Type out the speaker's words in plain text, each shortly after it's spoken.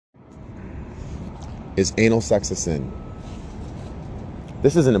Is anal sex a sin?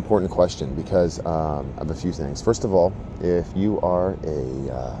 This is an important question because of a few things. First of all, if you are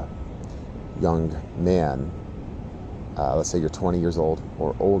a young man, let's say you're 20 years old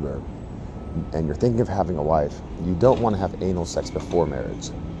or older, and you're thinking of having a wife, you don't want to have anal sex before marriage.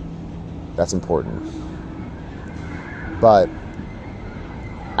 That's important. But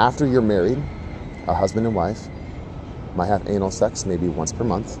after you're married, a husband and wife might have anal sex maybe once per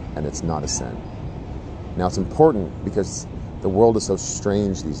month, and it's not a sin. Now, it's important because the world is so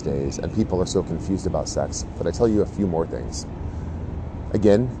strange these days and people are so confused about sex that I tell you a few more things.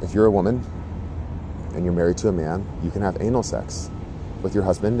 Again, if you're a woman and you're married to a man, you can have anal sex with your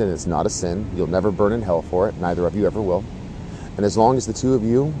husband and it's not a sin. You'll never burn in hell for it. Neither of you ever will. And as long as the two of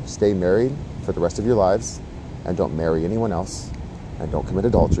you stay married for the rest of your lives and don't marry anyone else and don't commit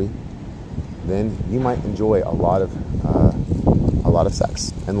adultery, then you might enjoy a lot of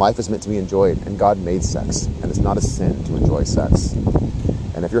sex. And life is meant to be enjoyed, and God made sex, and it's not a sin to enjoy sex.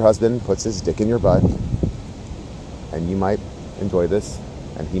 And if your husband puts his dick in your butt, and you might enjoy this,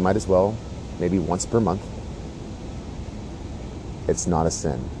 and he might as well, maybe once per month, it's not a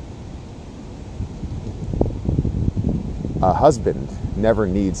sin. A husband never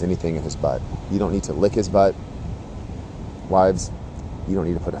needs anything in his butt. You don't need to lick his butt. Wives, you don't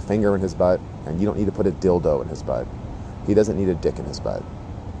need to put a finger in his butt, and you don't need to put a dildo in his butt. He doesn't need a dick in his butt.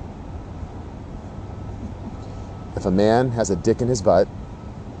 If a man has a dick in his butt,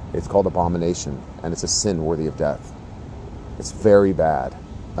 it's called abomination, and it's a sin worthy of death. It's very bad.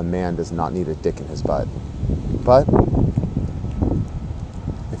 A man does not need a dick in his butt. But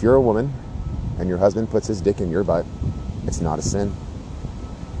if you're a woman and your husband puts his dick in your butt, it's not a sin.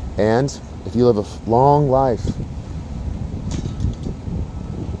 And if you live a long life,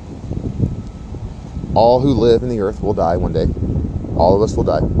 all who live in the earth will die one day. All of us will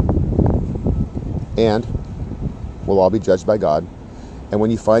die. And we'll all be judged by God. And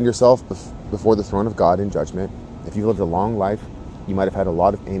when you find yourself before the throne of God in judgment, if you've lived a long life, you might have had a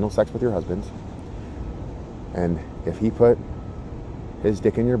lot of anal sex with your husband. And if he put his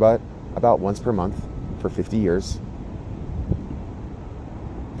dick in your butt about once per month for 50 years,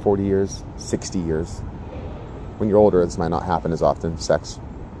 40 years, 60 years, when you're older, this might not happen as often, sex.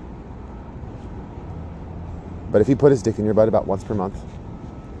 But if he put his dick in your butt about once per month,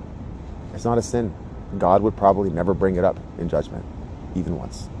 it's not a sin. God would probably never bring it up in judgment, even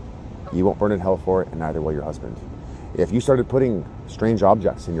once. You won't burn in hell for it, and neither will your husband. If you started putting strange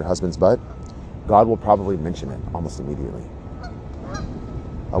objects in your husband's butt, God will probably mention it almost immediately.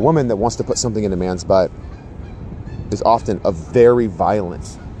 A woman that wants to put something in a man's butt is often a very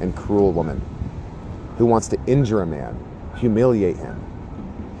violent and cruel woman who wants to injure a man, humiliate him.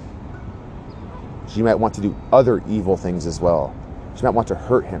 She might want to do other evil things as well. She might want to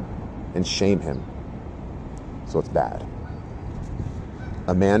hurt him and shame him. So it's bad.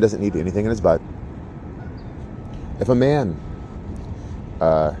 A man doesn't need anything in his butt. If a man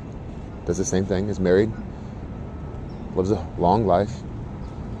does the same thing, is married, lives a long life,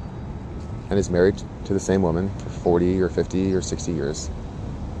 and is married to the same woman for 40 or 50 or 60 years,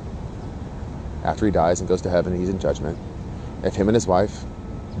 after he dies and goes to heaven and he's in judgment, if him and his wife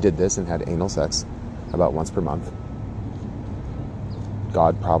did this and had anal sex about once per month,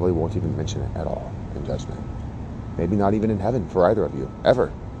 God probably won't even mention it at all in judgment. Maybe not even in heaven for either of you,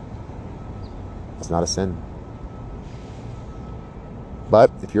 ever. It's not a sin. But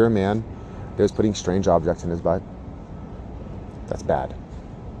if you're a man that is putting strange objects in his butt, that's bad.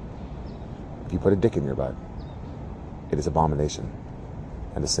 If you put a dick in your butt, it is abomination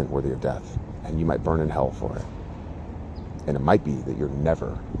and a sin worthy of death, and you might burn in hell for it. And it might be that you're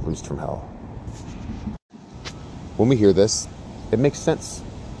never loosed from hell. When we hear this, it makes sense.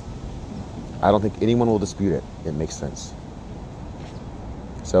 I don't think anyone will dispute it. It makes sense.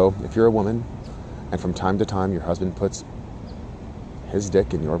 So if you're a woman and from time to time your husband puts his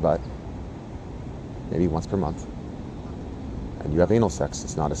dick in your butt, maybe once per month, and you have anal sex,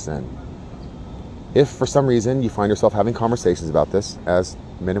 it's not a sin. If for some reason you find yourself having conversations about this, as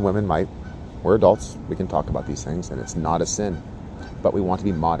men and women might, we're adults, we can talk about these things, and it's not a sin. But we want to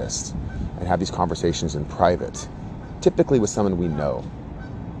be modest and have these conversations in private, typically with someone we know,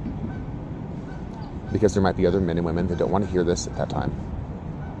 because there might be other men and women that don't want to hear this at that time.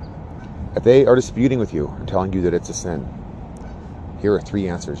 If they are disputing with you and telling you that it's a sin, here are 3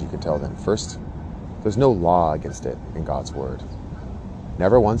 answers you can tell them. First, there's no law against it in God's word.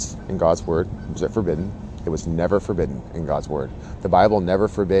 Never once in God's word was it forbidden. It was never forbidden in God's word. The Bible never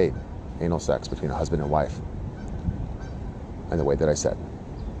forbade anal sex between a husband and wife in the way that I said.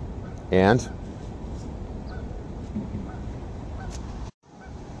 And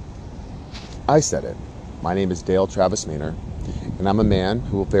I said it. My name is Dale Travis Maynor, and I'm a man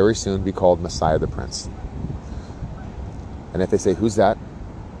who will very soon be called Messiah the Prince. And if they say, who's that?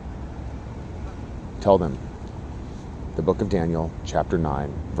 Tell them, the book of Daniel, chapter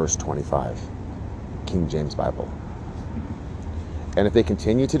 9, verse 25, King James Bible. And if they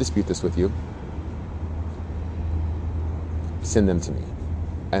continue to dispute this with you, send them to me,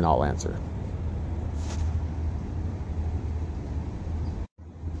 and I'll answer.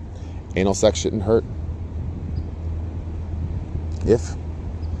 Anal sex shouldn't hurt. If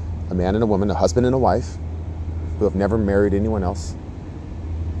a man and a woman, a husband and a wife, who have never married anyone else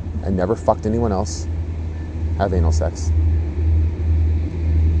and never fucked anyone else, have anal sex,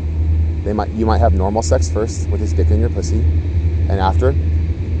 you might have normal sex first with his dick in your pussy, and after,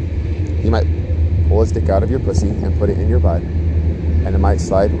 you might pull his dick out of your pussy and put it in your butt, and it might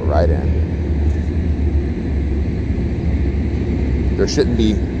slide right in. There shouldn't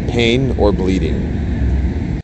be pain or bleeding.